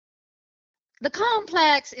The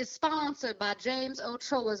complex is sponsored by James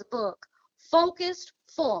Ochoa's book, Focused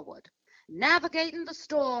Forward, Navigating the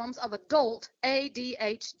Storms of Adult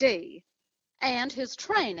ADHD, and his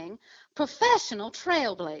training, Professional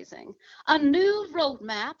Trailblazing, a new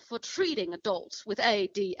roadmap for treating adults with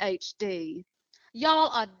ADHD.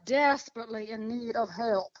 Y'all are desperately in need of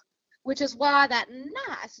help, which is why that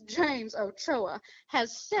nice James Ochoa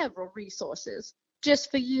has several resources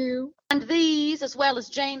just for you. And these, as well as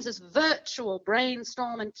James's virtual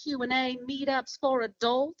brainstorm and Q&A meetups for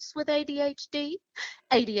adults with ADHD,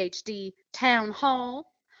 ADHD Town Hall,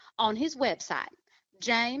 on his website,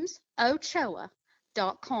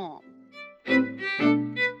 jamesochoa.com.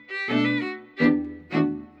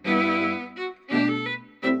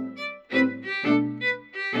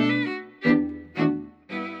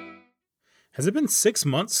 Has it been 6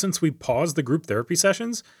 months since we paused the group therapy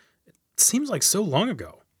sessions? It seems like so long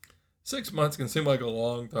ago. 6 months can seem like a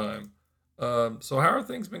long time. So how are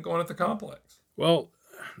things been going at the complex? Well,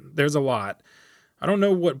 there's a lot. I don't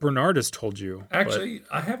know what Bernard has told you. Actually,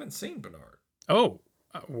 I haven't seen Bernard. Oh,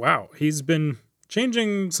 wow. He's been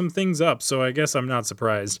changing some things up, so I guess I'm not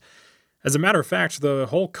surprised. As a matter of fact, the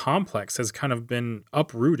whole complex has kind of been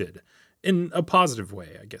uprooted. In a positive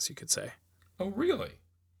way, I guess you could say. Oh, really?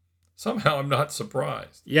 Somehow I'm not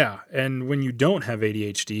surprised. Yeah, and when you don't have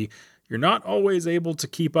ADHD, you're not always able to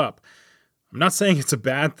keep up. I'm not saying it's a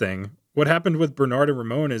bad thing. What happened with Bernard and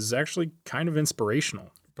Ramon is actually kind of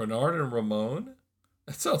inspirational. Bernard and Ramon?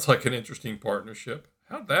 That sounds like an interesting partnership.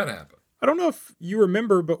 How'd that happen? I don't know if you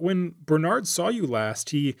remember, but when Bernard saw you last,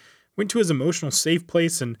 he went to his emotional safe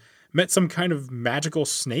place and met some kind of magical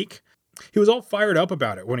snake. He was all fired up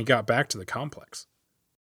about it when he got back to the complex.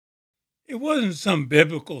 It wasn't some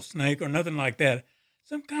biblical snake or nothing like that.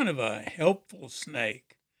 Some kind of a helpful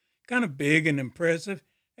snake. Kind of big and impressive.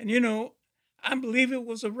 And I believe it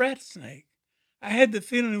was a rat snake. I had the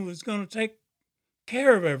feeling it was going to take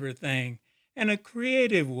care of everything in a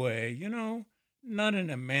creative way, not in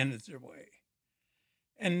a mandatory way.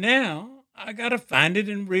 And now I got to find it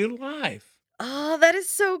in real life. Oh, that is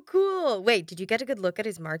so cool. Wait, did you get a good look at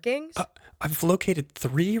his markings? I've located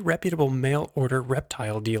 3 reputable mail-order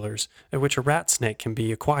reptile dealers at which a rat snake can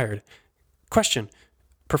be acquired. Question,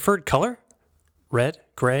 preferred color? Red,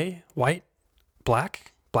 gray, white,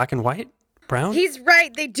 black and white, brown? He's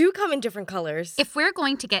right. They do come in different colors. If we're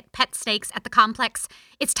going to get pet snakes at the complex,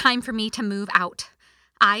 it's time for me to move out.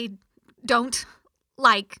 I don't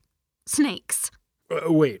like snakes.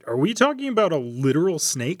 Wait, are we talking about a literal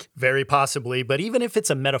snake? Very possibly, but even if it's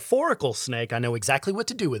a metaphorical snake, I know exactly what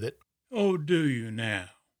to do with it. Oh, do you now?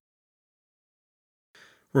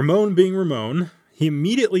 Ramon being Ramon, he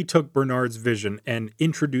immediately took Bernard's vision and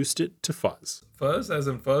introduced it to Fuzz. Fuzz, as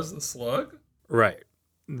in Fuzz the Slug? Right,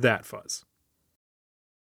 that Fuzz.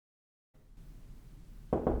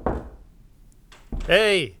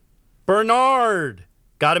 Hey, Bernard!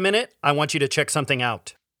 Got a minute? I want you to check something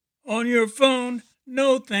out. On your phone?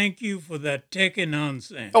 No, thank you for that techie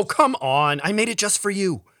nonsense. Oh, come on. I made it just for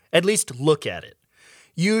you. At least look at it.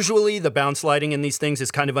 Usually the bounce lighting in these things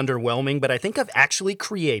is kind of underwhelming, but I think I've actually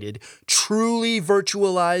created truly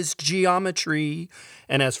virtualized geometry.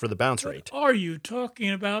 And as for the bounce rate... What are you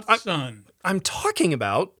talking about, son? I'm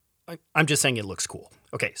just saying it looks cool.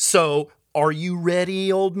 Okay, so are you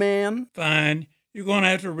ready, old man? Fine. You're going to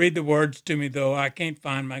have to read the words to me, though. I can't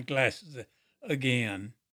find my glasses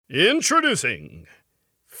again. Introducing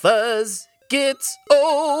Fuzz Gets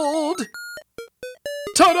Old.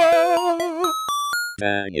 Ta-da!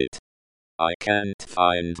 Dang it. I can't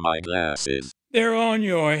find my glasses. They're on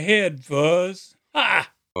your head, Fuzz.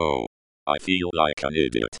 Ha! Oh, I feel like an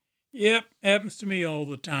idiot. Yep, happens to me all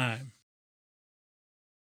the time.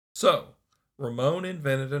 So, Ramon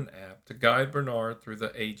invented an app to guide Bernard through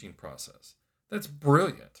the aging process. That's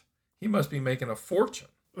brilliant. He must be making a fortune.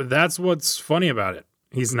 That's what's funny about it.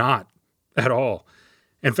 He's not. At all.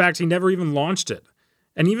 In fact, he never even launched it.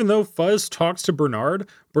 And even though Fuzz talks to Bernard,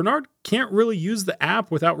 Bernard can't really use the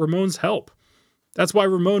app without Ramon's help. That's why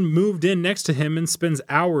Ramon moved in next to him and spends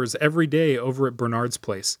hours every day over at Bernard's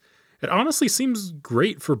place. It honestly seems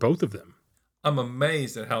great for both of them. I'm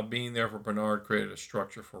amazed at how being there for Bernard created a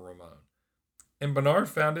structure for Ramon. And Bernard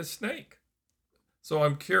found his snake. So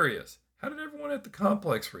I'm curious, how did everyone at the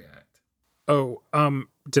complex react? Oh,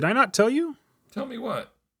 did I not tell you? Tell me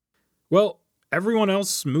what? Well, everyone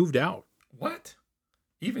else moved out. What?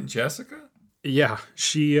 Even Jessica? Yeah,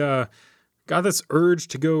 she got this urge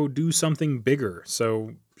to go do something bigger,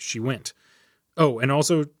 so she went. Oh, and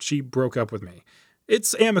also she broke up with me.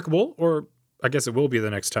 It's amicable, or I guess it will be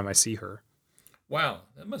the next time I see her. Wow,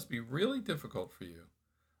 that must be really difficult for you.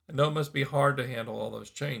 I know it must be hard to handle all those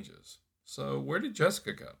changes. So where did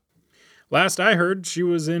Jessica go? Last I heard, she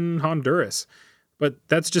was in Honduras, but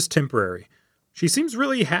that's just temporary. She seems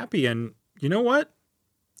really happy, and you know what?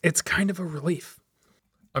 It's kind of a relief.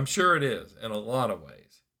 I'm sure it is, in a lot of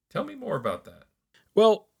ways. Tell me more about that.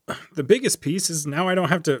 Well, the biggest piece is now I don't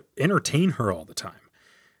have to entertain her all the time.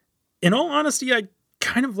 In all honesty, I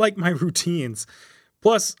kind of like my routines.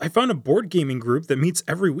 Plus, I found a board gaming group that meets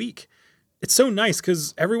every week. It's so nice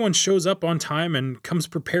because everyone shows up on time and comes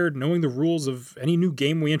prepared knowing the rules of any new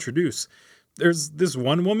game we introduce. There's this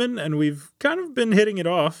one woman, and we've kind of been hitting it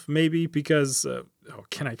off, maybe because,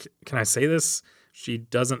 can I say this? She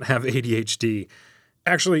doesn't have ADHD.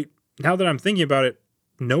 Actually, now that I'm thinking about it,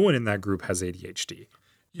 no one in that group has ADHD.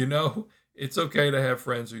 You know, it's okay to have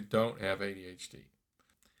friends who don't have ADHD.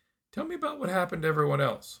 Tell me about what happened to everyone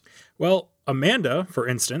else. Well, Amanda, for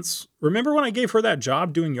instance, remember when I gave her that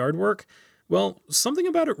job doing yard work? Well, something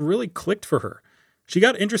about it really clicked for her. She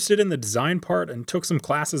got interested in the design part and took some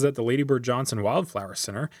classes at the Lady Bird Johnson Wildflower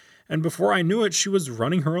Center, and before I knew it, she was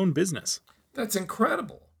running her own business. That's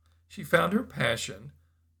incredible. She found her passion.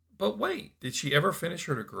 But wait, did she ever finish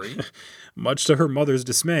her degree? Much to her mother's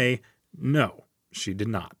dismay, no, she did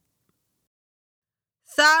not.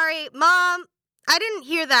 Sorry, Mom. I didn't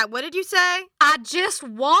hear that. What did you say? I just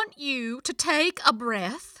want you to take a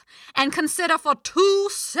breath and consider for 2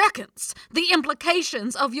 seconds the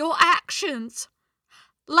implications of your actions.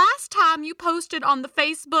 Last time you posted on the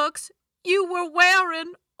Facebooks, you were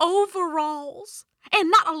wearing overalls and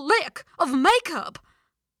not a lick of makeup.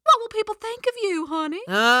 What will people think of you, honey?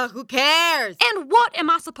 Who cares? And what am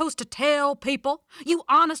I supposed to tell people? You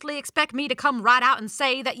honestly expect me to come right out and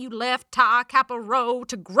say that you left Ty Kappa Row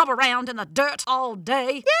to grub around in the dirt all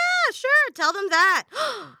day? Yeah, sure. Tell them that.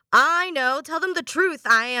 I know. Tell them the truth.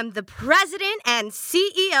 I am the president and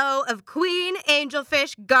CEO of Queen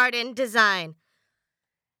Angelfish Garden Design.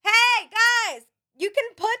 Hey, guys! You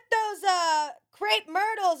can put those crepe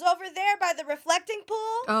myrtles over there by the reflecting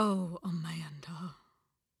pool? Oh, Amanda.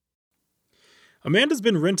 Amanda's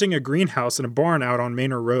been renting a greenhouse in a barn out on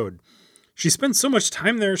Manor Road. She spent so much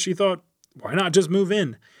time there, she thought, why not just move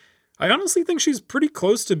in? I honestly think she's pretty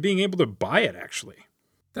close to being able to buy it, actually.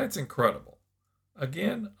 That's incredible.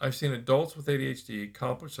 Again, I've seen adults with ADHD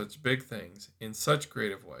accomplish such big things in such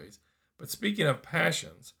creative ways. But speaking of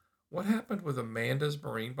passions, what happened with Amanda's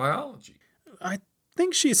marine biology? I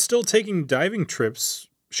think she's still taking diving trips.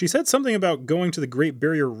 She said something about going to the Great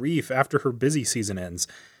Barrier Reef after her busy season ends.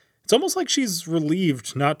 It's almost like she's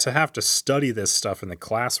relieved not to have to study this stuff in the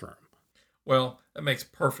classroom. Well, that makes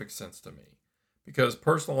perfect sense to me, because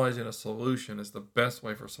personalizing a solution is the best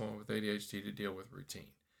way for someone with ADHD to deal with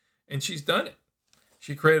routine. And she's done it.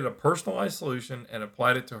 She created a personalized solution and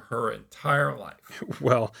applied it to her entire life.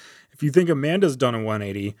 Well, if you think Amanda's done a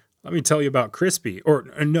 180, let me tell you about Crispy.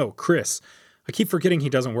 Chris. I keep forgetting he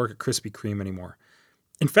doesn't work at Krispy Kreme anymore.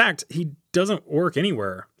 In fact, he doesn't work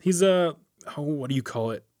anywhere. He's a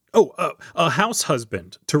house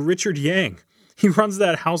husband to Richard Yang. He runs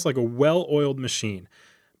that house like a well-oiled machine,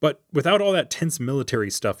 but without all that tense military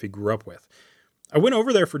stuff he grew up with. I went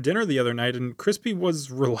over there for dinner the other night, and Crispy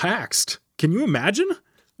was relaxed. Can you imagine?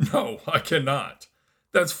 No, I cannot.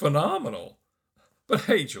 That's phenomenal. But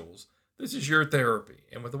hey, Jules, this is your therapy,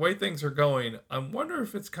 and with the way things are going, I wonder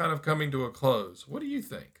if it's kind of coming to a close. What do you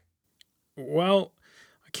think? Well,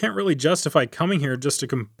 I can't really justify coming here just to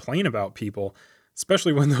complain about people,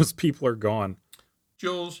 especially when those people are gone.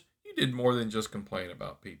 Jules, you did more than just complain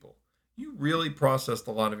about people. You really processed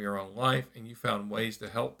a lot of your own life, and you found ways to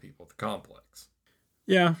help people at the complex.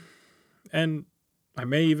 Yeah, and I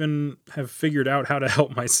may even have figured out how to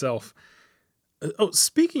help myself.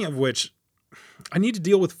 Speaking of which, I need to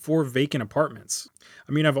deal with 4 vacant apartments.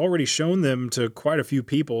 I mean, I've already shown them to quite a few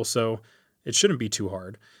people, so it shouldn't be too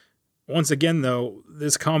hard. Once again, though,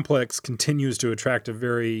 this complex continues to attract a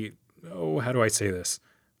very, how do I say this?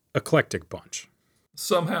 Eclectic bunch.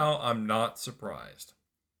 Somehow, I'm not surprised.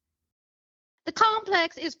 The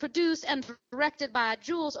Complex is produced and directed by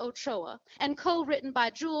Jules Ochoa and co-written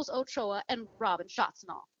by Jules Ochoa and Robin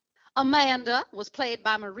Schatzonoff. Amanda was played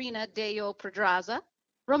by Marina Deo Pedraza.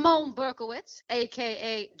 Ramon Berkowitz,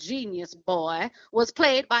 a.k.a. Genius Boy, was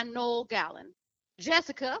played by Noel Gallen.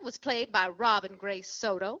 Jessica was played by Robin Grace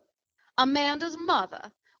Soto. Amanda's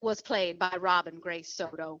mother was played by Robin Grace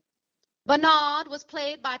Soto. Bernard was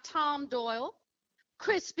played by Tom Doyle.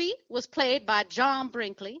 Crispy was played by John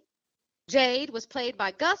Brinkley. Jade was played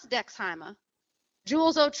by Gus Dexheimer.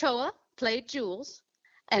 Jules Ochoa played Jules.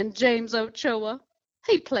 And James Ochoa,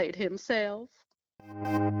 he played himself.